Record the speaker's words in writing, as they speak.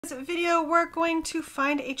In this video, we're going to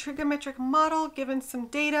find a trigonometric model given some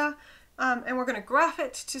data, and we're going to graph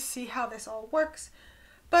it to see how this all works.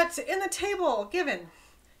 But in the table given,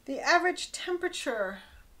 the average temperature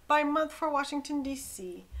by month for Washington,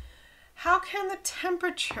 D.C., how can the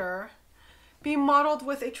temperature be modeled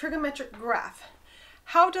with a trigonometric graph?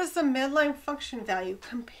 How does the midline function value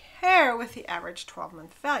compare with the average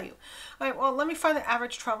 12-month value? All right, well, let me find the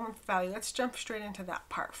average 12-month value. Let's jump straight into that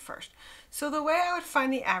part first. So the way I would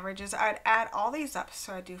find the average is I'd add all these up.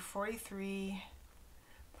 So I'd do 43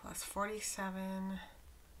 plus 47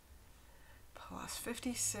 plus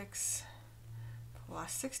 56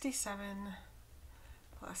 plus 67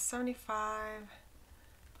 plus 75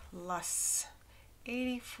 plus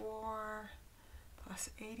 84 plus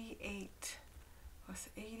 88 plus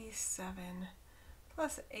 87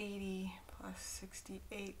 plus 80 plus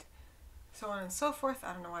 68, so on and so forth.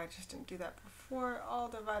 I don't know why I just didn't do that before. All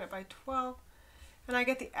divided by 12, and I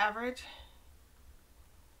get the average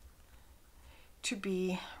to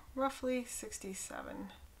be roughly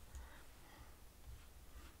 67,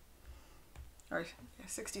 or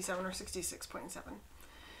 67 or 66.7. All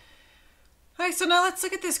right, so now let's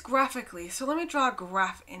look at this graphically. So let me draw a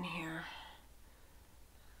graph in here.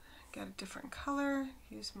 Get a different color,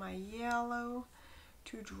 use my yellow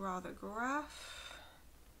to draw the graph.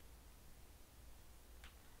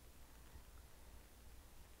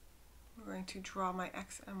 We're going to draw my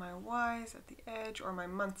x and my y's at the edge, or my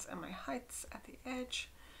months and my heights at the edge.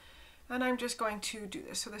 And I'm just going to do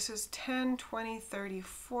this. So this is 10, 20, 30,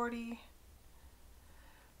 40.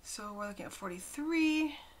 So we're looking at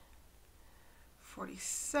 43,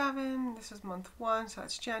 47. This is month 1, so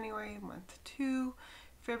that's January. Month 2,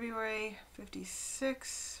 February,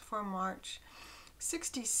 56 for March,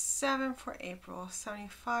 67 for April,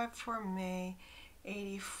 75 for May,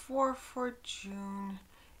 84 for June,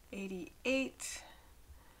 88,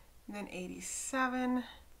 then 87,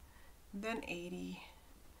 then 80,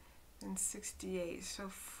 then 68. So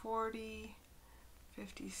 40,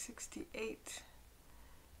 50, 68,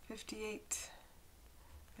 58,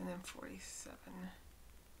 and then 47.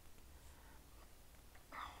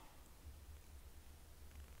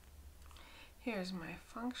 Here's my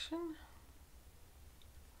function.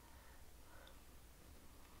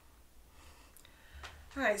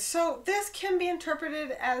 All right, so this can be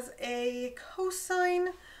interpreted as a cosine,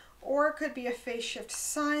 or it could be a phase shift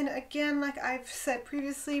sine. Again, like I've said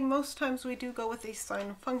previously, most times we do go with a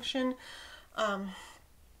sine function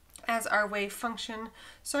as our wave function.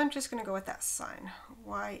 So I'm just going to go with that sine.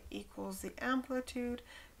 Y equals the amplitude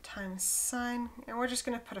times sine, and we're just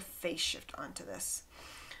going to put a phase shift onto this.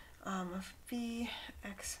 Of b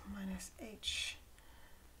x minus h.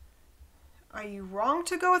 Are you wrong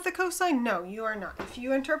to go with the cosine? No, you are not. If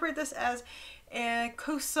you interpret this as a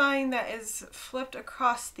cosine that is flipped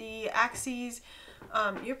across the axes,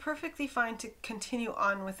 you're perfectly fine to continue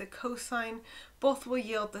on with the cosine. Both will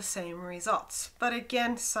yield the same results. But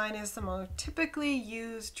again, sine is the most typically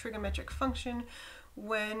used trigonometric function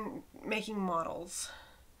when making models.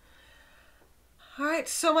 All right,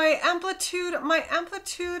 so my amplitude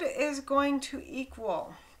is going to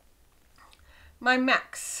equal my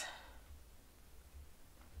max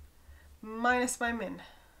minus my min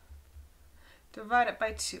divided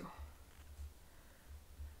by 2.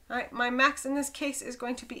 All right, my max in this case is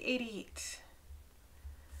going to be 88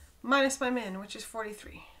 minus my min, which is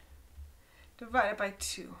 43, divided by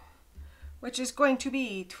 2, which is going to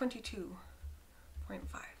be 22.5.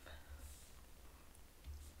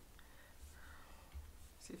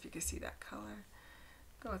 See if you can see that color.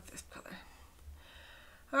 Go with this color.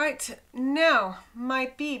 All right, now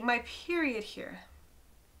my B, my period here.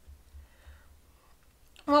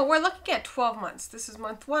 Well, we're looking at 12 months. This is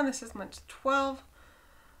month 1, this is month 12.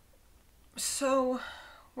 So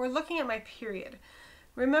we're looking at my period.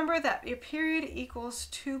 Remember that your period equals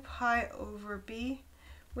 2 pi over b,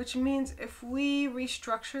 which means if we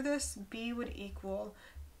restructure this, b would equal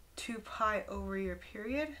 2 pi over your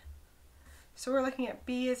period. So we're looking at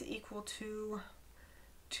b is equal to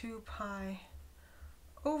 2 pi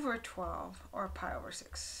over 12, or pi over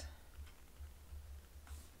 6.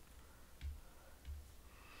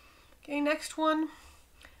 Okay, next one,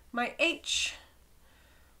 my h.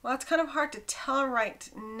 Well, it's kind of hard to tell right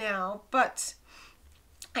now, but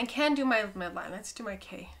I can do my midline. Let's do my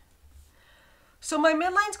k. So my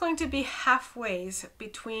midline is going to be halfways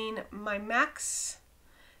between my max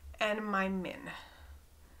and my min.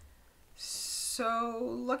 So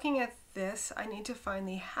looking at this, I need to find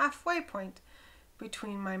the halfway point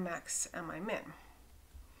between my max and my min.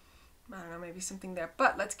 I don't know, maybe something there,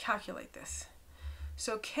 but let's calculate this.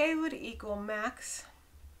 So k would equal max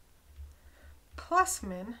plus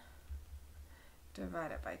min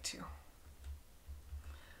divided by 2.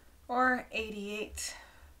 Or 88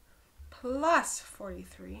 plus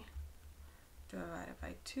 43 divided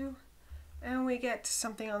by 2. And we get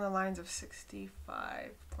something on the lines of 65.5.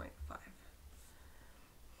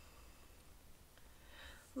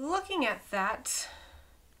 Looking at that,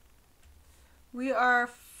 we are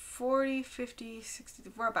 40, 50, 60,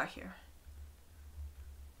 we're about here.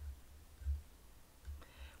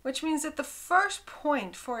 Which means that the first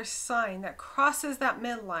point for a sine that crosses that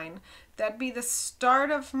midline, that'd be the start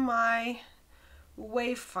of my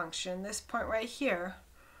wave function, this point right here,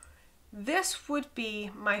 this would be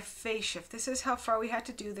my phase shift. This is how far we had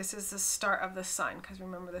to do. This is the start of the sine, because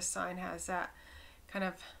remember the sine has that kind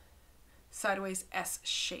of sideways S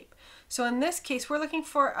shape. So in this case, we're looking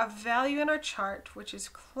for a value in our chart, which is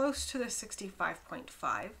close to the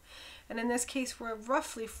 65.5. And in this case, we're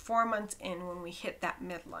roughly 4 months in when we hit that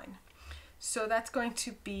midline. So that's going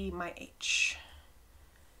to be my H.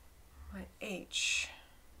 My H.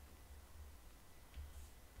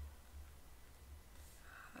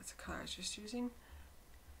 That's the color I was just using.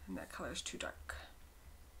 And that color is too dark.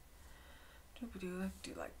 Do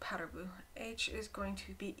like powder blue. H is going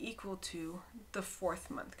to be equal to the 4th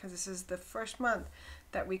month, because this is the first month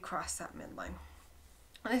that we cross that midline.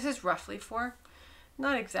 And this is roughly 4.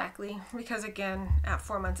 Not exactly, because again, at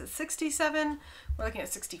 4 months it's 67. We're looking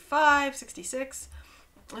at 65, 66.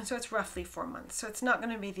 And so it's roughly 4 months. So it's not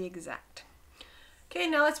going to be the exact. Okay,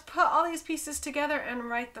 now let's put all these pieces together and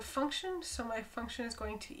write the function. So my function is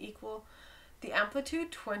going to equal the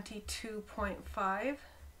amplitude, 22.5,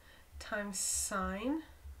 times sine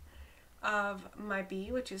of my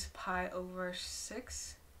b, which is pi over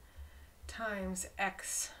 6, times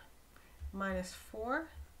x minus 4,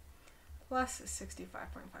 plus 65.5.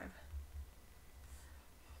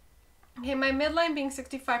 Okay, my midline being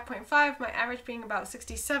 65.5, my average being about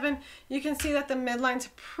 67. You can see that the midline's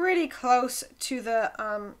pretty close to the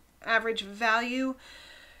average value.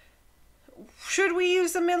 Should we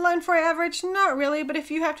use the midline for average? Not really, but if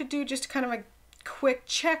you have to do just kind of a quick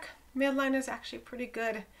check, midline is actually pretty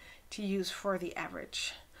good to use for the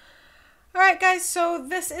average. Alright guys, so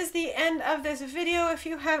this is the end of this video. If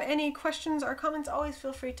you have any questions or comments, always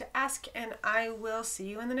feel free to ask, and I will see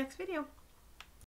you in the next video.